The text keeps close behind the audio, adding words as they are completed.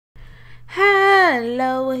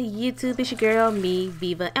Hello YouTube, it's your girl, me,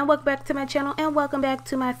 Viva, and welcome back to my channel, and welcome back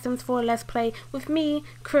to my Sims 4 Let's Play with me,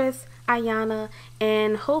 Chris, Ayana,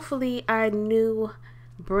 and hopefully our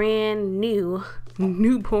brand new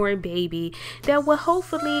newborn baby that will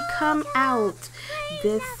hopefully come out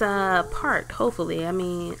this part. Hopefully, I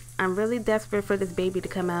mean, I'm really desperate for this baby to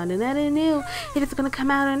come out, and I didn't know if it's gonna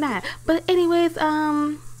come out or not. But anyways,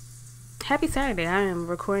 happy Saturday. I am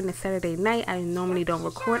recording this Saturday night. I normally don't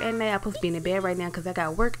record at night. I'm supposed to be in the bed right now because I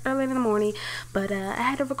got work early in the morning. But I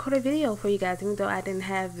had to record a video for you guys. Even though I didn't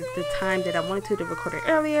have the time that I wanted to record it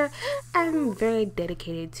earlier, I'm very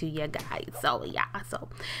dedicated to you guys. So yeah. So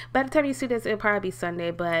by the time you see this, it'll probably be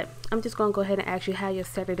Sunday. But I'm just going to go ahead and ask you how your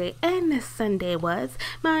Saturday and this Sunday was.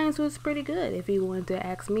 Mine was pretty good. If you want to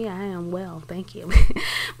ask me, I am well. Thank you.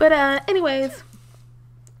 But anyways,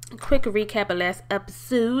 quick recap of last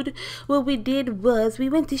episode. What we did was we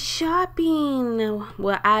went to shopping.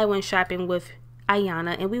 Well, I went shopping with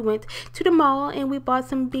Ayana, and we went to the mall and we bought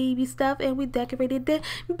some baby stuff and we decorated the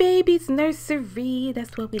baby's nursery.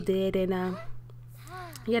 That's what we did. And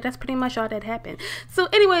yeah, that's pretty much all that happened. So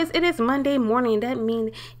anyways, it is Monday morning. That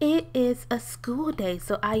means it is a school day.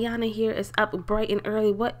 So Ayana here is up bright and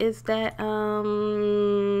early. What is that?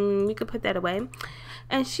 We could put that away.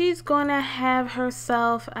 And she's gonna have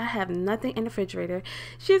herself, I have nothing in the refrigerator.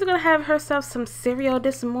 She's gonna have herself some cereal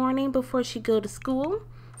this morning before she go to school.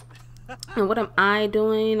 And what am I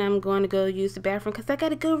doing? I'm going to go use the bathroom because I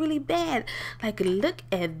gotta go really bad. Like, look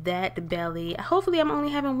at that belly. Hopefully I'm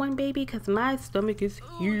only having one baby because my stomach is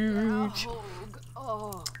huge.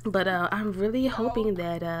 But I'm really hoping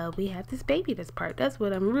that we have this baby this part. That's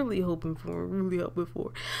what I'm really hoping for.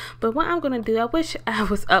 But what I'm gonna do, I wish I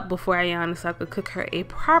was up before Ayana so I could cook her a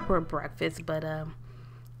proper breakfast. But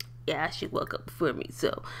yeah, she woke up before me,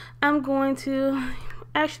 so I'm going to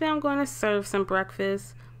serve some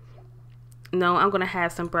breakfast. No, I'm gonna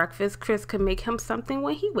have some breakfast. Chris can make him something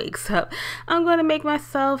when he wakes up. I'm gonna make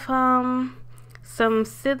myself some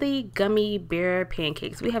silly gummy bear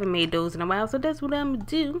pancakes. We haven't made those in a while, so that's what I'm gonna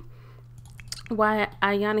do. Why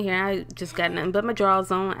Ayana here, I just got nothing but my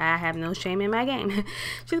drawers on. I have no shame in my game.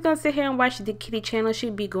 She's gonna sit here and watch the kitty channel.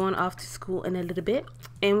 She'll be going off to school in a little bit,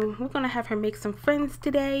 and we're gonna have her make some friends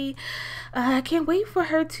today. I can't wait for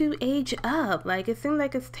her to age up. Like, it seems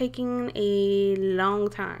like it's taking a long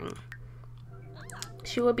time.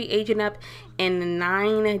 She will be aging up in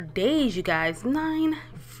 9 days, you guys. 9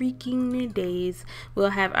 freaking days. We'll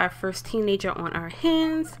have our first teenager on our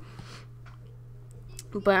hands.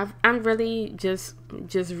 But I'm really just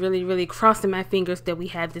really crossing my fingers that we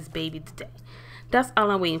have this baby today. That's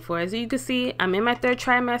all I'm waiting for. As you can see, I'm in my 3rd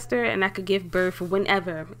trimester and I could give birth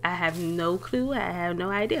whenever. I have no clue. I have no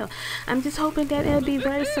idea. I'm just hoping that it'll be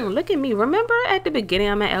very soon. Look at me. Remember at the beginning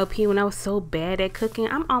of my LP when I was so bad at cooking?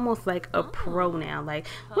 I'm almost like a pro now. Like,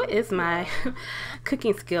 what is my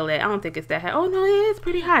cooking skill at? I don't think it's that high. Oh no, it is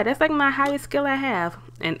pretty high. That's like my highest skill I have.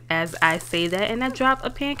 And as I say that, and I drop a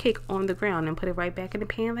pancake on the ground and put it right back in the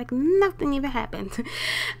pan like nothing even happened.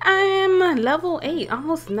 I am level 8,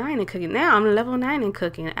 almost 9 in cooking. Now I'm level 9 in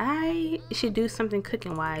cooking. I should do something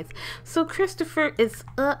cooking wise. So Christopher is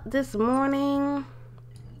up this morning.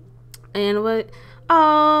 And what?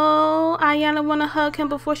 Oh, Ayana want to hug him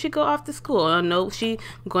before she go off to school. Oh no, she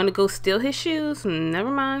going to go steal his shoes.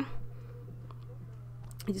 Never mind.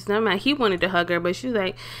 Just never mind. He wanted to hug her, but she's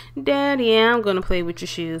like, Daddy, yeah, I'm gonna play with your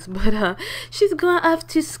shoes. But she's going off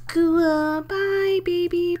to school. Bye,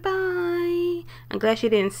 baby, bye. I'm glad she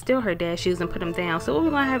didn't steal her dad's shoes and put them down. So what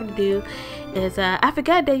we're gonna have to do is I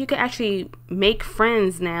forgot that you can actually make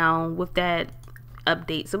friends now with that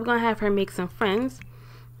update. So we're gonna have her make some friends.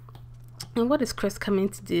 And what is Chris coming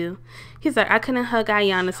to do? He's like, I couldn't hug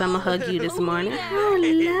Ayana, so I'm gonna hug you this morning. Oh,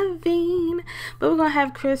 loving. But we're gonna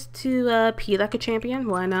have Chris to pee like a champion.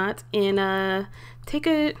 Why not? And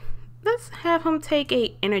let's have him take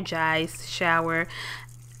a energized shower.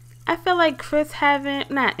 I feel like Chris haven't,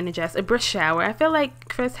 not energized, a brisk shower. I feel like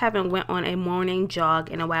Chris haven't went on a morning jog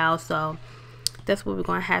in a while, so that's what we're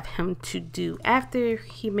gonna have him to do after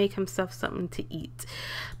he make himself something to eat.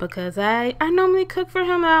 Because I normally cook for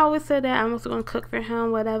him. I always said that I'm also gonna cook for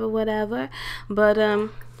him, whatever. But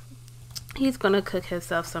he's gonna cook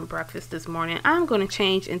himself some breakfast this morning. I'm gonna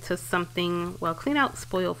change into something, well, clean out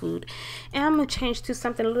spoiled food, and I'm gonna change to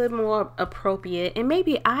something a little more appropriate. And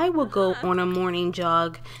maybe I will go on a morning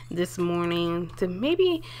jog this morning to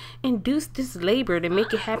maybe induce this labor to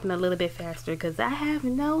make it happen a little bit faster, because I have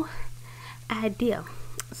no idea.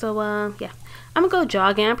 So yeah, I'm gonna go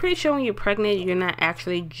jogging. I'm pretty sure when you're pregnant you're not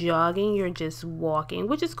actually jogging, you're just walking,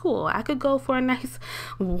 which is cool. I could go for a nice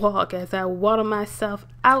walk as I water myself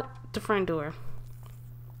out the front door.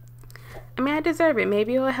 I mean, I deserve it.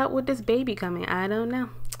 Maybe it'll help with this baby coming. I don't know.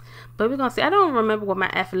 But we're going to see. I don't remember what my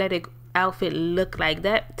athletic outfit looked like.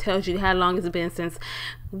 That tells you how long it's been since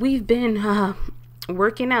we've been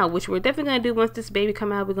working out, which we're definitely going to do once this baby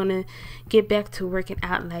come out. We're going to get back to working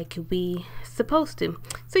out like we supposed to.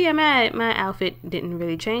 So yeah, my outfit didn't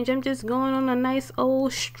really change. I'm just going on a nice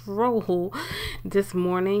old stroll this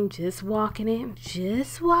morning. Just walking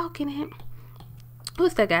it.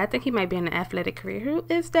 Who's that guy? I think he might be in an athletic career. Who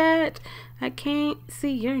is that? I can't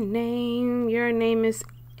see your name. Your name is,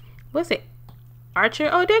 what's it? Archer?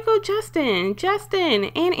 Oh, there go Justin. Justin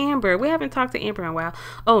and Amber. We haven't talked to Amber in a while.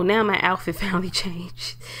 Oh, now my outfit finally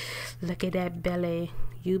changed. Look at that belly.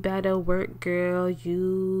 You better work, girl.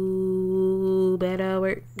 You better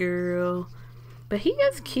work, girl. But he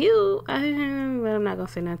is cute. I'm not going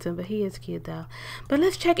to say nothing to him, but he is cute, though. But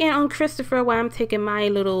let's check in on Christopher while I'm taking my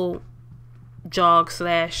little jog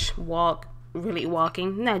 / walk, really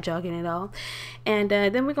walking, not jogging at all. And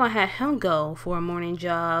then we're gonna have him go for a morning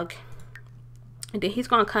jog, and then he's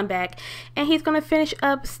gonna come back and he's gonna finish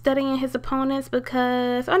up studying his opponents,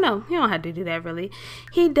 because oh no, he don't have to do that really.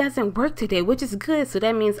 He doesn't work today, which is good. So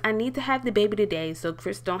that means I need to have the baby today, so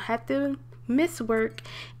Chris don't have to miss work,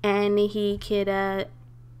 and he could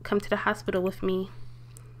come to the hospital with me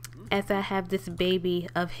as I have this baby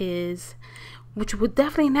of his, which would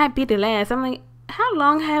definitely not be the last. I'm like, how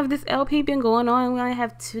long have this LP been going on? We only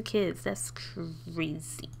have 2 kids. That's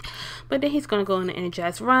crazy. But then he's going to go on an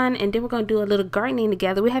energized run, and then we're going to do a little gardening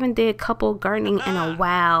together. We haven't did couple gardening in a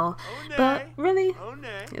while. But really,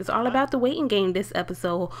 it's all about the waiting game this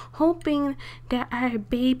episode. Hoping that our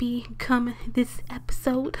baby come this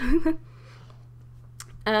episode.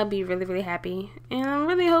 I'll be really, really happy. And I'm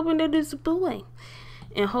really hoping that it's a boy.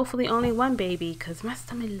 And hopefully only one baby, because my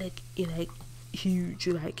stomach look like huge,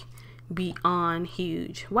 like beyond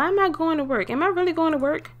huge. Why am I going to work? Am I really going to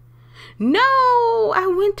work? No, I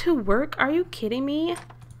went to work. Are you kidding me?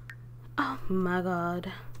 Oh my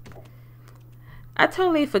god, I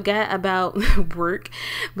totally forgot about work,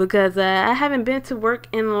 because I haven't been to work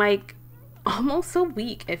in like almost a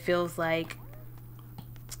week, it feels like.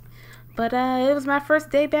 But it was my first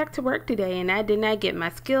day back to work today, and I did not get my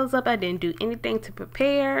skills up. I didn't do anything to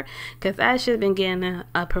prepare, because I should have been getting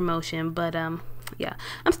a promotion. But yeah,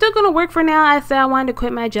 I'm still going to work for now. I said I wanted to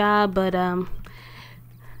quit my job, but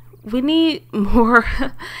we need more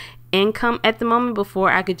income at the moment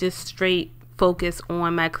before I could just straight focus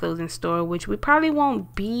on my clothing store, which we probably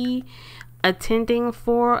won't be attending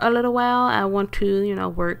for a little while. I want to, you know,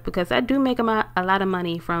 work, because I do make a lot of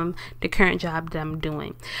money from the current job that I'm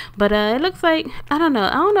doing. But it looks like, I don't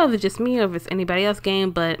know if it's just me or if it's anybody else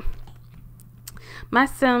game, but my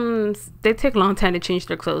Sims, they take a long time to change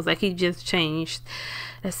their clothes. Like, he just changed.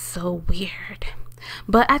 That's so weird.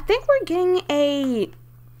 But I think we're getting a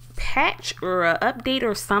patch or a update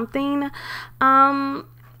or something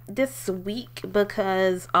this week,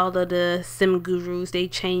 because all of the sim gurus, they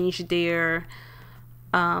changed their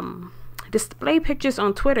display pictures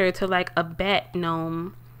on Twitter to like a bat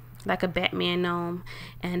gnome, like a Batman gnome,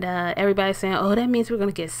 and everybody's saying, oh, that means we're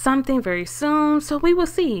gonna get something very soon. So we will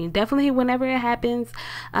see. Definitely whenever it happens,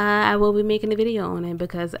 I will be making a video on it,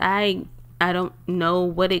 because I don't know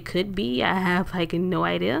what it could be. I have like no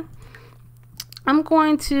idea. I'm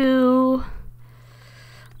going to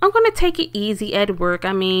take it easy at work.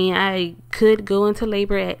 I mean, I could go into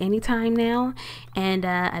labor at any time now, and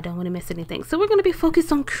I don't want to miss anything. So we're going to be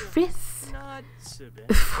focused on Chris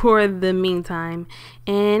for the meantime.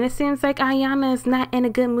 And it seems like Ayana is not in a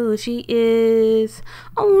good mood. She is,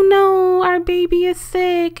 oh no, our baby is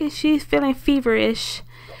sick. She's feeling feverish.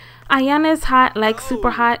 Ayana is hot, like super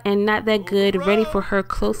hot, and not that good, ready for her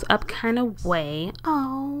close-up kind of way.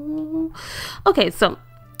 Oh. Okay, so,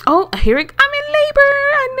 oh, here I'm in labor.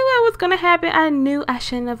 I knew it was going to happen. I knew I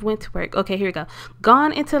shouldn't have went to work. Okay, here we go.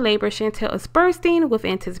 Gone into labor, Chantel is bursting with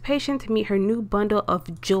anticipation to meet her new bundle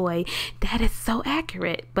of joy. That is so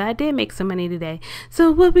accurate. But I did make some money today.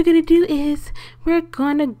 So what we're going to do is we're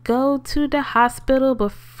going to go to the hospital.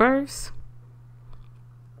 But first,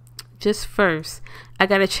 I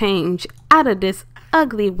got to change out of this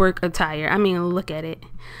ugly work attire. I mean, look at it.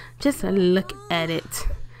 Just look at it.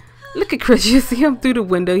 Look at Chris. You see him through the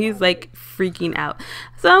window. He's like freaking out.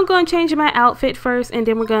 So I'm going to change my outfit first, and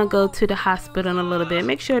then we're going to go to the hospital in a little bit.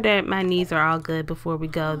 Make sure that my knees are all good before we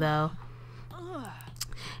go, though.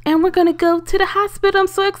 And we're going to go to the hospital. I'm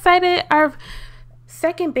so excited. Our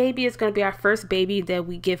second baby is going to be our first baby that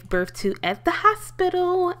we give birth to at the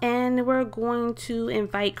hospital, and we're going to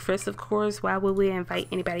invite Chris, of course. Why would we invite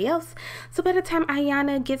anybody else? So by the time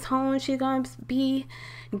Ayana gets home, she's going to be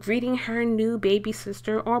greeting her new baby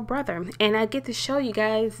sister or brother, and I get to show you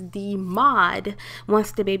guys the mod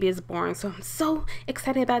once the baby is born. So I'm so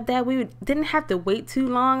excited about that. We didn't have to wait too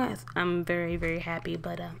long. I'm very, very happy.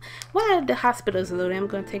 But while the hospital is loaded, I'm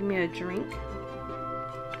going to take me a drink.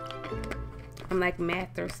 I'm like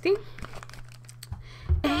mad thirsty.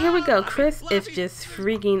 And here we go. Chris is just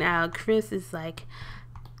freaking out. Chris is like,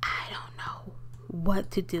 I don't know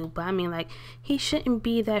what to do. But I mean, like, he shouldn't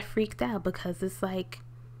be that freaked out, because it's like,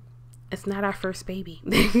 it's not our first baby.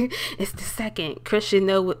 It's the second. Chris should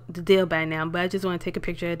know what the deal by now, but I just want to take a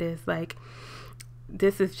picture of this. Like,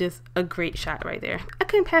 this is just a great shot right there. I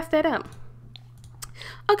couldn't pass that up.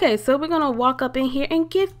 Okay, so we're going to walk up in here and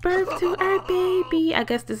give birth to our baby. I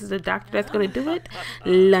guess this is the doctor that's going to do it.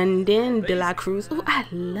 London de la Cruz. Oh, I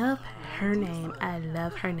love her name. I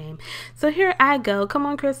love her name. So here I go. Come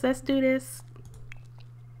on, Chris, let's do this.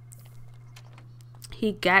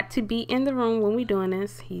 He got to be in the room when we're doing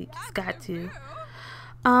this. He's got to.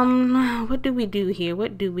 What do we do here?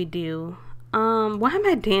 What do we do? Why am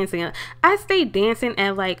I dancing? I stay dancing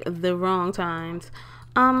at like the wrong times.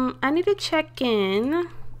 I need to check in.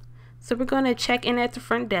 So we're going to check in at the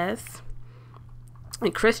front desk.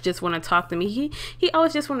 And Chris just want to talk to me. He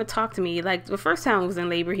always just want to talk to me. Like the first time I was in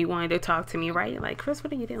labor, he wanted to talk to me, right? Like, Chris,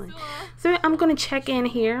 what are you doing? So I'm going to check in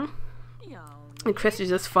here. And Chris is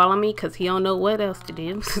just following me because he don't know what else to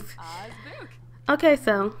do. Okay,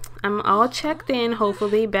 so I'm all checked in,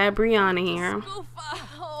 hopefully, by Brianna here.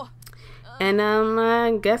 And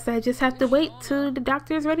I guess I just have to wait till the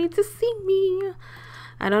doctor is ready to see me.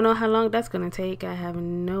 I don't know how long that's going to take. I have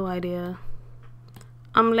no idea.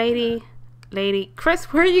 Lady, Chris,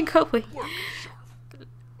 where are you going?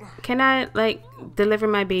 Can I, like, deliver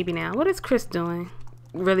my baby now? What is Chris doing?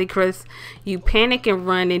 Really, Chris? You panic and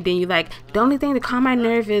run, and then you like, the only thing to calm my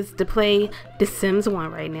nerve is to play The Sims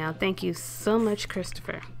 1 right now. Thank you so much,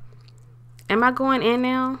 Christopher. Am I going in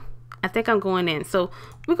now? I think I'm going in. So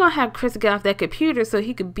we're going to have Chris get off that computer so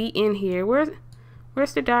he could be in here. Where's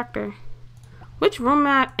the doctor? Which room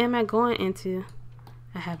am I going into?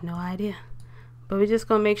 I have no idea. But we're just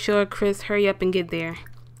going to make sure Chris hurry up and get there.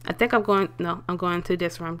 I think I'm going, no, I'm going to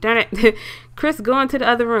this room. Darn it. Chris going to the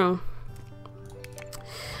other room.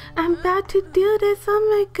 I'm about to do this. Oh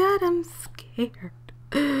my God, I'm scared.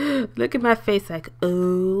 Look at my face like,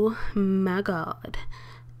 oh my God.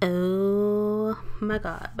 Oh my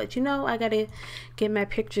God. But you know, I gotta get my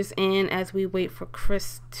pictures in as we wait for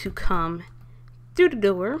Chris to come through the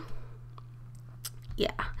door. Yeah.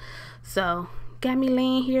 So, got me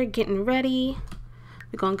laying here getting ready.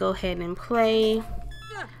 We're gonna go ahead and play.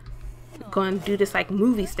 Going to do this like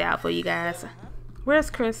movie style for you guys. Where's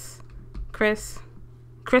Chris? Chris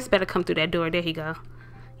better come through that door. There he go.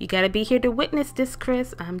 You gotta be here to witness this,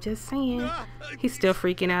 Chris. I'm just saying. He's still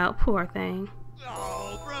freaking out. Poor thing.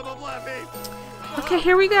 Okay,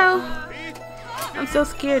 here we go. I'm so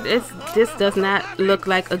scared. This does not look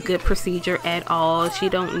like a good procedure at all. She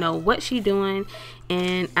don't know what she doing,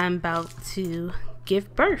 and I'm about to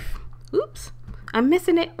give birth. Oops. I'm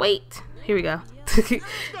missing it. Wait. Here we go.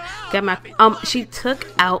 Got my she took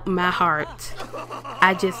out my heart.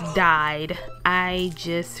 I just died. I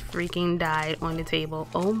just freaking died on the table.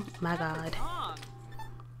 Oh my God.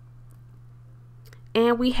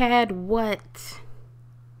 And we had what?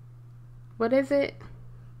 What is it?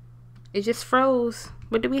 It just froze.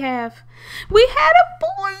 What do we have? We had a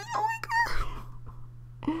boy.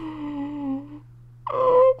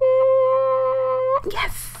 Oh my God.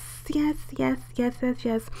 Yes.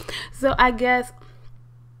 So I guess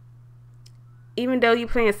even though you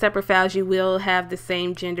play in separate files, you will have the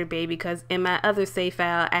same gender baby, because in my other save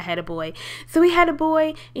file, I had a boy. So we had a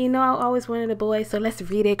boy. You know, I always wanted a boy, so let's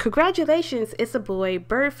read it. Congratulations, it's a boy.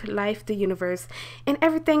 Birth, life, the universe, and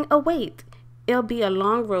everything await. It'll be a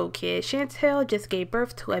long road, kid. Chantel just gave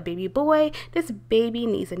birth to a baby boy. This baby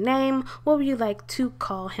needs a name. What would you like to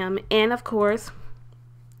call him? And of course,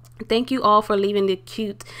 thank you all for leaving the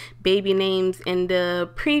cute baby names in the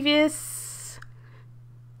previous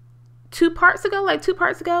two parts ago.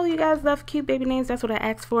 You guys love cute baby names. That's what I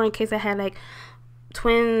asked for, in case I had like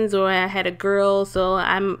twins or I had a girl. So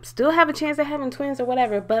I'm still have a chance of having twins or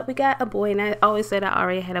whatever. But we got a boy, and I always said I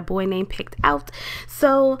already had a boy name picked out.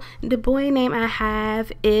 So the boy name I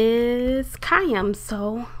have is Kyam.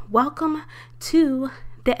 So welcome to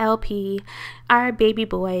the LP, our baby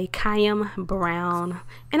boy, Kyam Brown.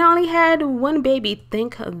 And I only had one baby,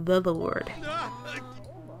 thank the Lord.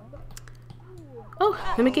 Oh,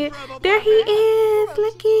 let me get, there he is.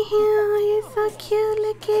 Look at him. He's so cute.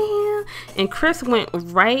 Look at him. And Chris went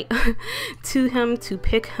right to him to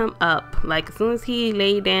pick him up. Like, as soon as he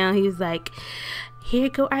laid down, he was like, here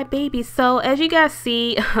go our baby. So as you guys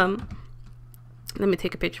see, let me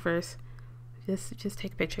take a picture first. Just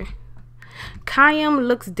take a picture. Kyam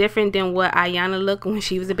looks different than what Ayana looked when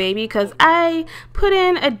she was a baby, because I put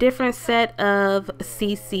in a different set of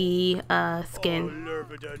CC skin,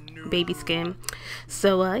 baby skin.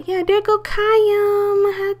 So yeah, there go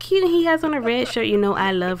Kyam. How cute. He has on a red shirt. You know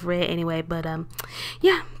I love red anyway. But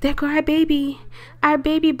yeah, there go our baby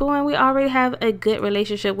boy. And we already have a good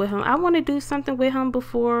relationship with him. I want to do something with him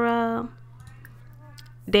before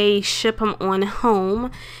they ship him on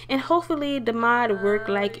home, and hopefully the mod work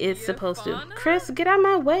like it's supposed to. Chris, get out of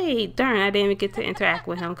my way. Darn, I didn't even get to interact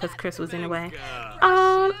with him because Chris was in the way.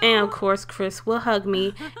 And of course Chris will hug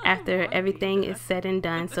me after everything is said and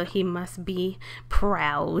done, so he must be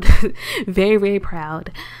proud. Very, very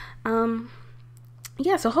proud.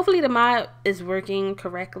 Yeah, so hopefully the mod is working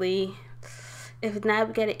correctly. If not,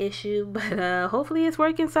 we got an issue, but hopefully it's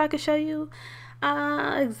working so I can show you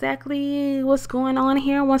exactly what's going on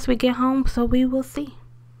here once we get home. So we will see.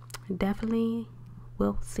 Definitely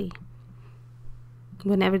will see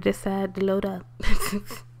whenever they decide to load up.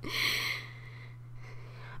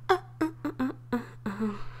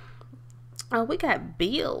 Oh, we got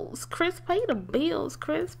bills. Chris, pay the bills.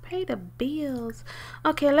 Chris, pay the bills.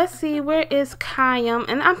 Okay, let's see. Where is Kyam?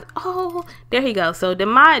 And oh, there he goes. So the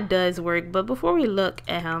mod does work. But before we look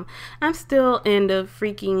at him, I'm still in the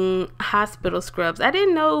freaking hospital scrubs. I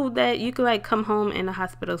didn't know that you could like come home in the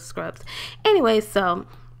hospital scrubs. Anyway, so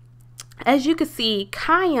as you can see,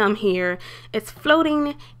 Kyam here is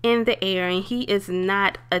floating in the air, and he is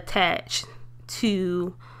not attached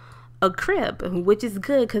to a crib, which is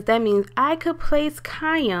good because that means I could place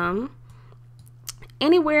Kyam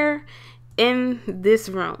anywhere in this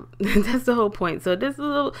room. That's the whole point. So this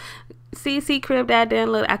little CC crib that I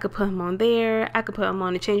downloaded, I could put him on there. I could put him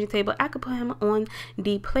on the changing table. I could put him on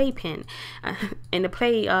the playpen, in the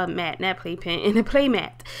play mat, not playpen, in the play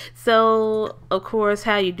mat. So of course,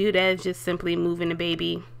 how you do that is just simply moving the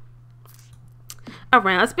baby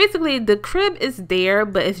around. It's basically the crib is there,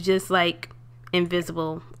 but it's just like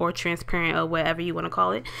invisible or transparent or whatever you want to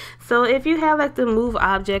call it. So if you have like the move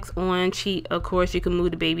objects on cheat, of course you can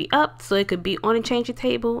move the baby up, so it could be on a changing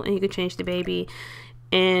table, and you could change the baby,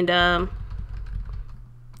 and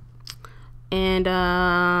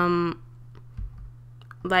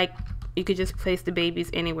like you could just place the babies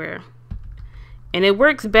anywhere, and it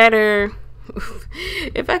works better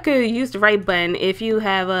if I could use the right button if you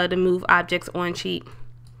have the move objects on cheat.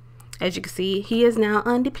 As you can see, he is now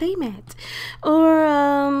on the playmat.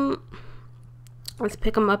 Or let's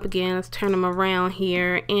pick him up again. Let's turn him around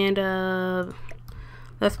here, and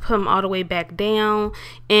let's put him all the way back down.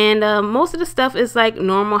 And most of the stuff is like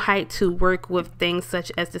normal height to work with things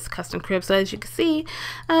such as this custom crib. So as you can see,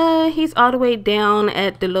 he's all the way down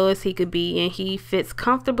at the lowest he could be, and he fits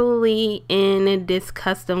comfortably in this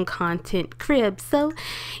custom content crib. So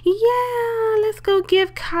yeah, let's go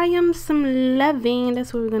give Kyam some loving.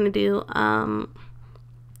 That's what we're gonna do.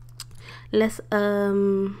 Let's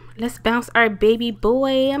bounce our baby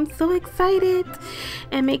boy. I'm so excited.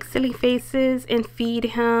 And make silly faces and feed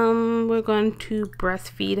him. We're going to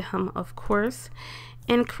breastfeed him, of course.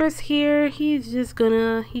 And Chris here, he's just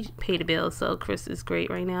gonna, he paid the bill, so Chris is great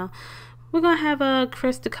right now. We're gonna have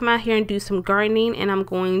Chris to come out here and do some gardening, and I'm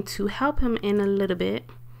going to help him in a little bit.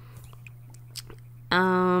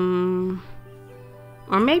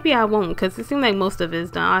 Or maybe I won't, because it seems like most of it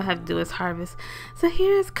is done. All I have to do is harvest. So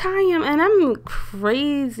here's Kyam, and I'm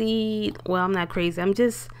crazy. Well, I'm not crazy. I'm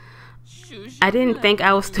just, I didn't think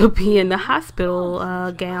I would still be in the hospital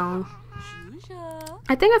gown.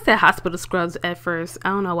 I think I said hospital scrubs at first. I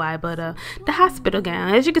don't know why, but the hospital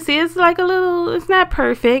gown. As you can see, it's like a little, it's not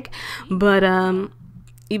perfect, but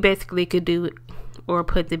you basically could do it or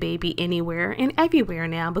put the baby anywhere and everywhere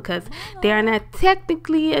now, because they are not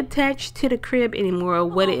technically attached to the crib anymore, or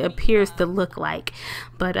what it appears to look like.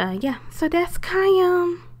 But yeah, so that's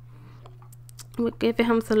Kyam. We're giving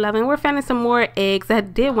him some loving. We're finding some more eggs. I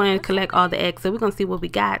did want to collect all the eggs, so we're gonna see what we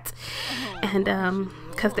got. And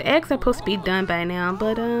because the eggs are supposed to be done by now,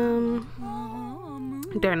 but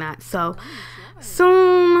they're not. So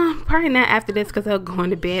soon, probably not after this, because I'll go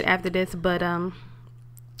to bed after this, but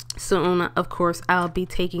soon, of course, I'll be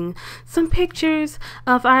taking some pictures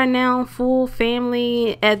of our now full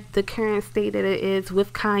family at the current state that it is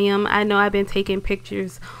with Kyam. I know I've been taking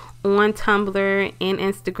pictures on Tumblr and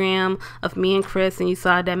Instagram of me and Chris, and you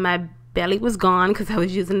saw that my belly was gone because I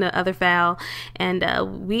was using the other file, and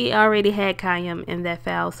we already had Kyam in that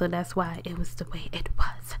file, so that's why it was the way it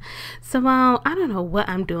was. So I don't know what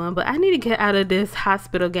I'm doing, but I need to get out of this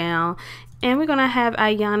hospital gown, and we're gonna have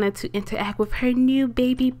Ayana to interact with her new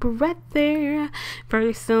baby brother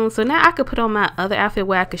very soon. So now I could put on my other outfit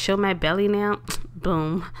where I could show my belly now.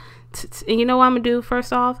 Boom. And you know what I'm gonna do?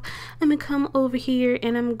 First off, I'm gonna come over here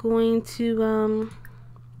and I'm going to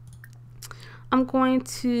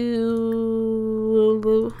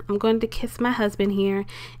kiss my husband here,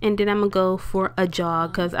 and then I'm gonna go for a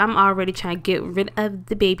jog because I'm already trying to get rid of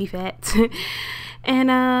the baby fat. And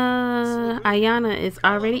Ayana is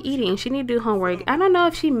already eating. She need to do homework. I don't know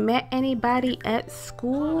if she met anybody at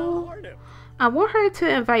school. I want her to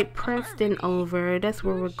invite Princeton over. That's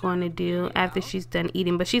what we're going to do after she's done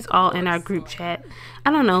eating, but she's all in our group chat.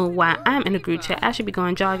 I don't know why I'm in the group chat. I should be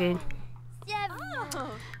going jogging.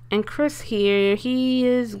 And Chris here, he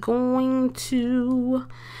is going to,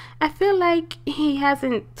 I feel like he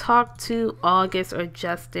hasn't talked to August or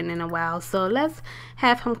Justin in a while, so let's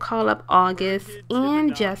have him call up August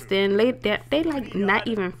and Justin. They like not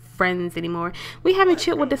even friends anymore. We haven't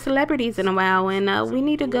chilled with the celebrities in a while, and we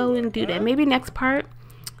need to go and do that. Maybe next part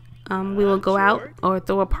we will go out or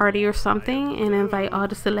throw a party or something and invite all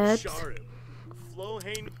the celebs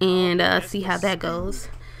and see how that goes.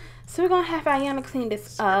 So we're gonna have Ayana clean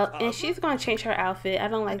this up, and she's gonna change her outfit. I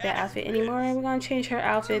don't like that outfit anymore. We're gonna change her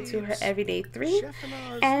outfit to her everyday 3,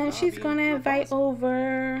 and she's gonna invite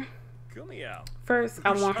over. First,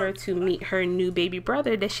 I want her to meet her new baby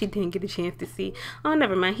brother that she didn't get a chance to see. Oh,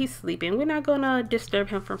 never mind, he's sleeping. We're not gonna disturb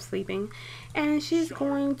him from sleeping. And she's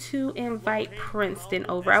going to invite Princeton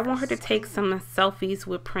over. I want her to take some selfies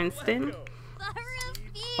with Princeton.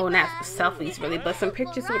 Oh, not selfies really, but some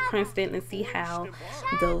pictures with Princeton and see how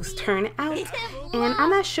those turn out. And I'm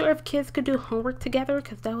not sure if kids could do homework together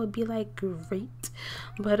because that would be like great.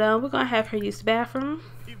 But we're gonna have her use the bathroom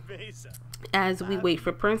as we wait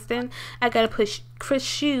for Princeton. I gotta push Chris'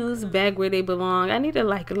 shoes back where they belong. I need to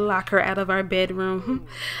like lock her out of our bedroom.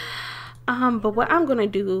 But what I'm gonna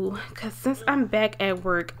do, because since I'm back at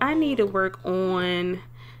work, I need to work on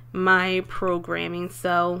my programming.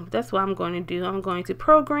 So that's what I'm going to do. I'm going to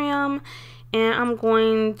program, and I'm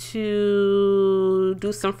going to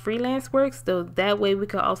do some freelance work, so that way we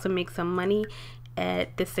could also make some money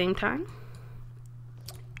at the same time.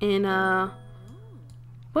 And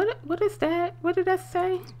what is that? What did that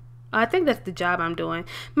say? I think that's the job I'm doing.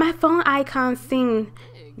 My phone icons seem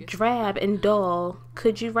drab and dull.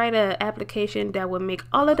 Could you write an application that would make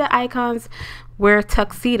all of the icons wear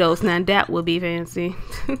tuxedos? Now that would be fancy.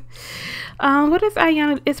 What is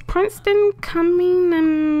Ayana? Is Princeton coming?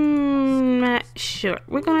 I'm not sure.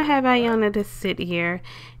 We're gonna have Ayana to sit here,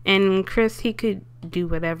 and Chris, he could do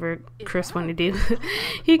whatever Chris want to do.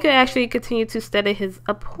 He could actually continue to study his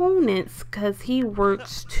opponents because he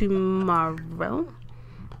works tomorrow.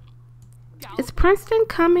 Is Princeton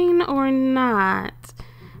coming or not?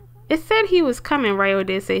 It said he was coming, right? Or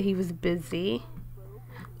did it say he was busy?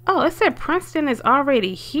 Oh, it said Princeton is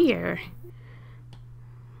already here.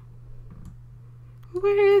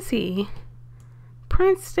 Where is he?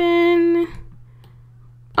 Princeton.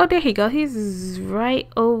 Oh, there he go. He's right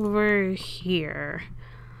over here.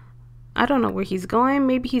 I don't know where he's going.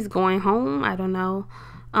 Maybe he's going home. I don't know.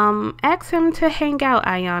 Ask him to hang out,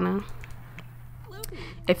 Ayana.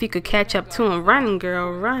 If you could catch up to him. Run,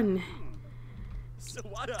 girl, run.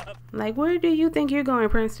 Like, where do you think you're going,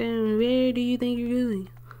 Princeton? Where do you think you're going?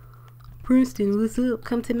 Princeton, what's up?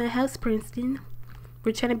 Come to my house, Princeton.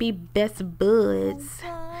 We're trying to be best buds.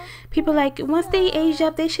 People like, once they age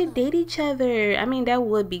up, they should date each other. I mean, that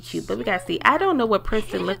would be cute, but we gotta see. I don't know what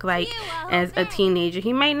Princeton looked like as a teenager.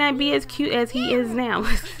 He might not be as cute as he is now.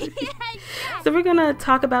 So we're gonna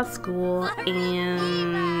talk about school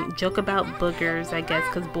and joke about boogers, I guess,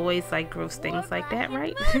 because boys like gross things like that,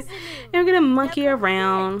 right? And we're gonna monkey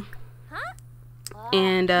around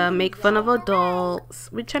and make fun of adults.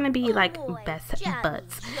 We're trying to be like best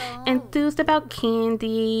buds. Enthused about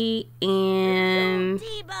candy and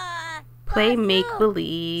play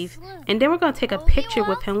make-believe. And then we're going to take a picture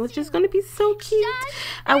with him, which is going to be so cute.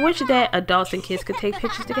 I wish that adults and kids could take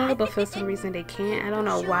pictures together, but for some reason they can't. I don't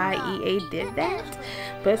know why EA did that.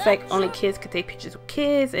 But it's like only kids could take pictures with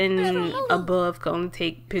kids, and above can only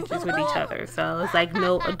take pictures with each other. So it's like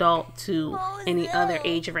no adult to any other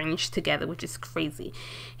age range together, which is crazy.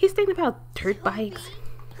 He's thinking about dirt bikes.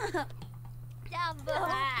 Oh,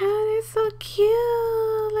 they're so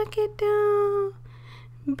cute. Look at them.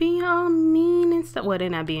 Being all mean and stuff. Well, they're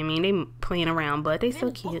not being mean. They playing around, but they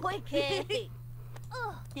so cute.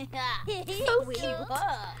 So cute.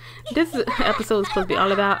 This episode is supposed to be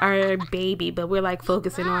all about our baby, but we're like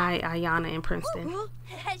focusing on Ayana and Princeton,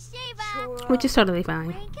 which is totally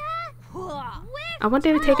fine. I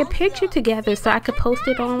wanted to take a picture together so I could post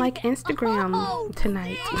it on like Instagram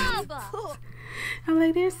tonight. I'm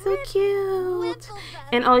like, they're so cute.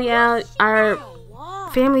 And oh yeah, our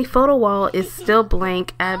family photo wall is still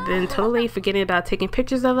blank. I've been totally forgetting about taking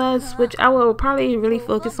pictures of us, which I will probably really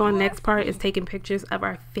focus on next part, is taking pictures of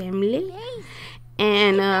our family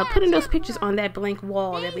and putting those pictures on that blank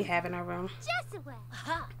wall that we have in our room.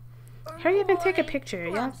 Hurry up and take a picture.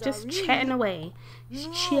 Y'all just chatting away.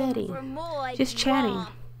 Just chatting. Just chatting.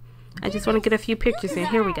 I just want to get a few pictures in.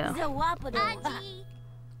 Here we go.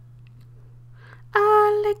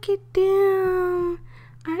 Oh, look at them.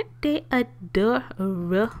 Aren't they adorable?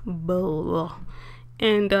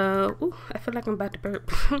 And, ooh, I feel like I'm about to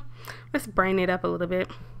burp. Let's brighten it up a little bit.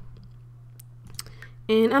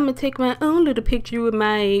 And I'm going to take my own little picture with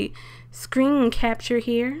my screen capture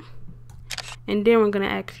here. And then we're going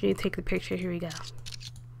to actually take the picture. Here we go.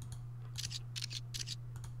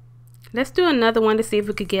 Let's do another one to see if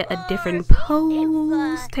we could get a different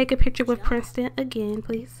pose. Take a picture with Princeton again,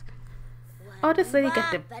 please. Oh, this lady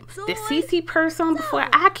got the CC purse on before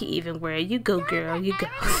I can even wear it. You go, girl. You go.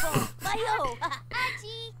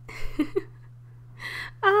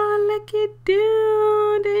 Oh, look at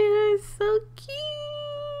them. They are so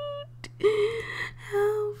cute.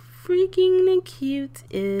 How freaking cute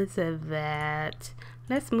is that?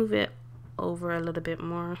 Let's move it over a little bit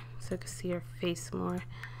more so I can see her face more.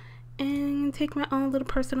 And take my own little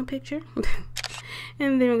personal picture.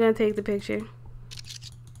 And then we're going to take the picture.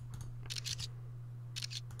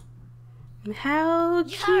 How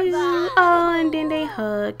cute. Oh, and then they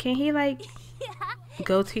hug. Can he like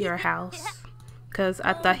go to your house? Because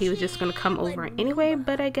I thought he was just going to come over anyway,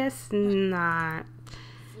 but I guess not.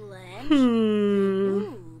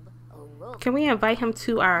 Can we invite him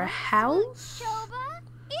to our house?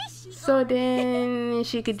 So then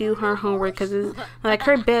she could do her homework, because like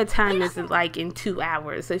her bedtime is like in 2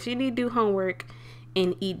 hours. So she need to do homework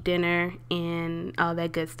and eat dinner and all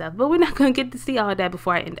that good stuff. But we're not going to get to see all that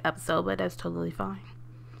before I end the episode, but that's totally fine.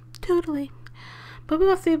 Totally. But we're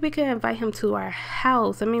going to see if we can invite him to our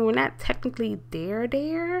house. I mean, we're not technically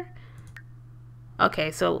there.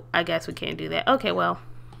 Okay, so I guess we can't do that. Okay, well.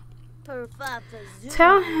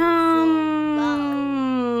 Tell him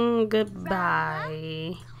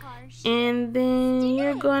goodbye. And then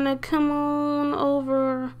you're going to come on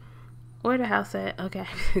over. Where the house at? Okay.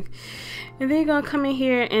 And then you're going to come in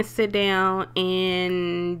here and sit down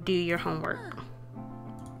and do your homework.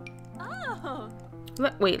 Oh.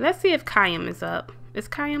 Wait, let's see if Kyam is up. Is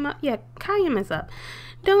Kyam up? Yeah, Kyam is up.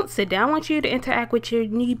 Don't sit down. I want you to interact with your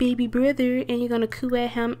new baby brother, and you're going to coo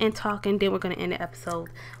at him and talk, and then we're going to end the episode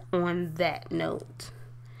on that note.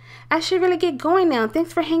 I should really get going now.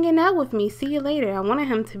 Thanks for hanging out with me. See you later. I wanted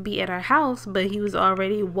him to be at our house, but he was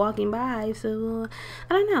already walking by. So,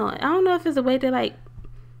 I don't know. I don't know if there's a way to, like,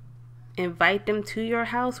 invite them to your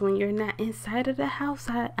house when you're not inside of the house.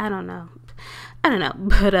 I don't know. I don't know.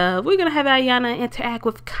 But we're going to have Ayana interact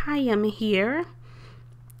with Kyam here.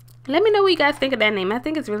 Let me know what you guys think of that name. I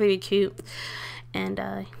think it's really cute. And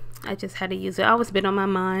I just had to use it. Always been on my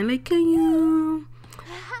mind. Like, Kyam.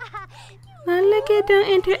 Look at them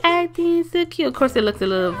interacting, so cute. Of course, it looks a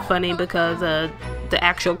little funny because the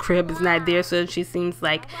actual crib is not there, so she seems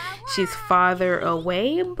like she's farther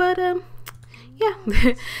away. But yeah.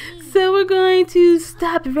 So we're going to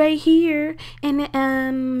stop right here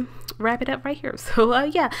and wrap it up right here. So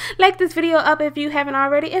yeah, like this video up if you haven't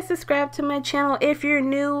already, and subscribe to my channel if you're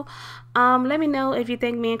new. Let me know if you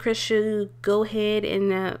think me and Chris should go ahead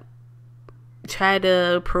and try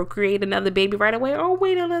to procreate another baby right away, or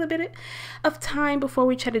wait a little bit of time before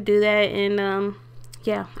we try to do that. And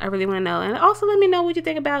yeah, I really want to know. And also let me know what you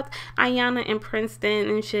think about Ayana and Princeton,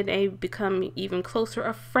 and should they become even closer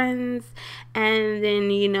of friends, and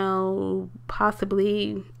then, you know,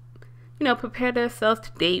 possibly, you know, prepare themselves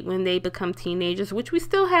to date when they become teenagers, which we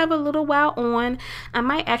still have a little while on. I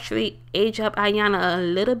might actually age up Ayana a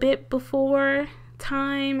little bit before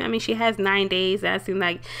time. I mean, she has 9 days. That seems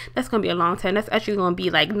like that's gonna be a long time. That's actually gonna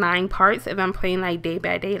be like 9 parts if I'm playing like day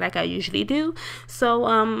by day like I usually do. So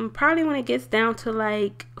probably when it gets down to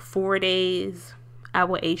like 4 days, I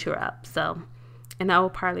will age her up. So, and I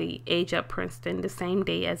will probably age up Princeton the same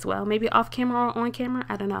day as well, maybe off camera or on camera,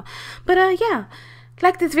 I don't know. But yeah,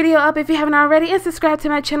 Like this video up if you haven't already, and subscribe to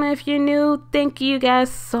my channel if you're new. Thank you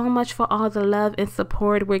guys so much for all the love and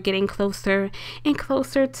support. We're getting closer and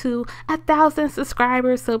closer to 1,000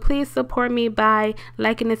 subscribers, so please support me by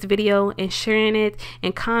liking this video and sharing it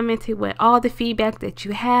and commenting with all the feedback that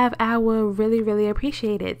you have. I will really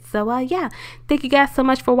appreciate it. So yeah, thank you guys so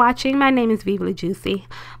much for watching. My name is Viva La Juicy.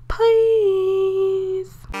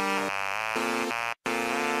 Peace.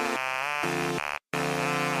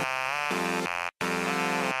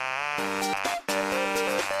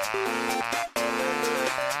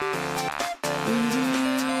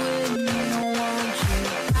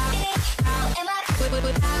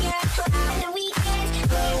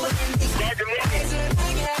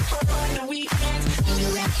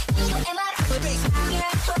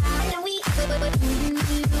 Am I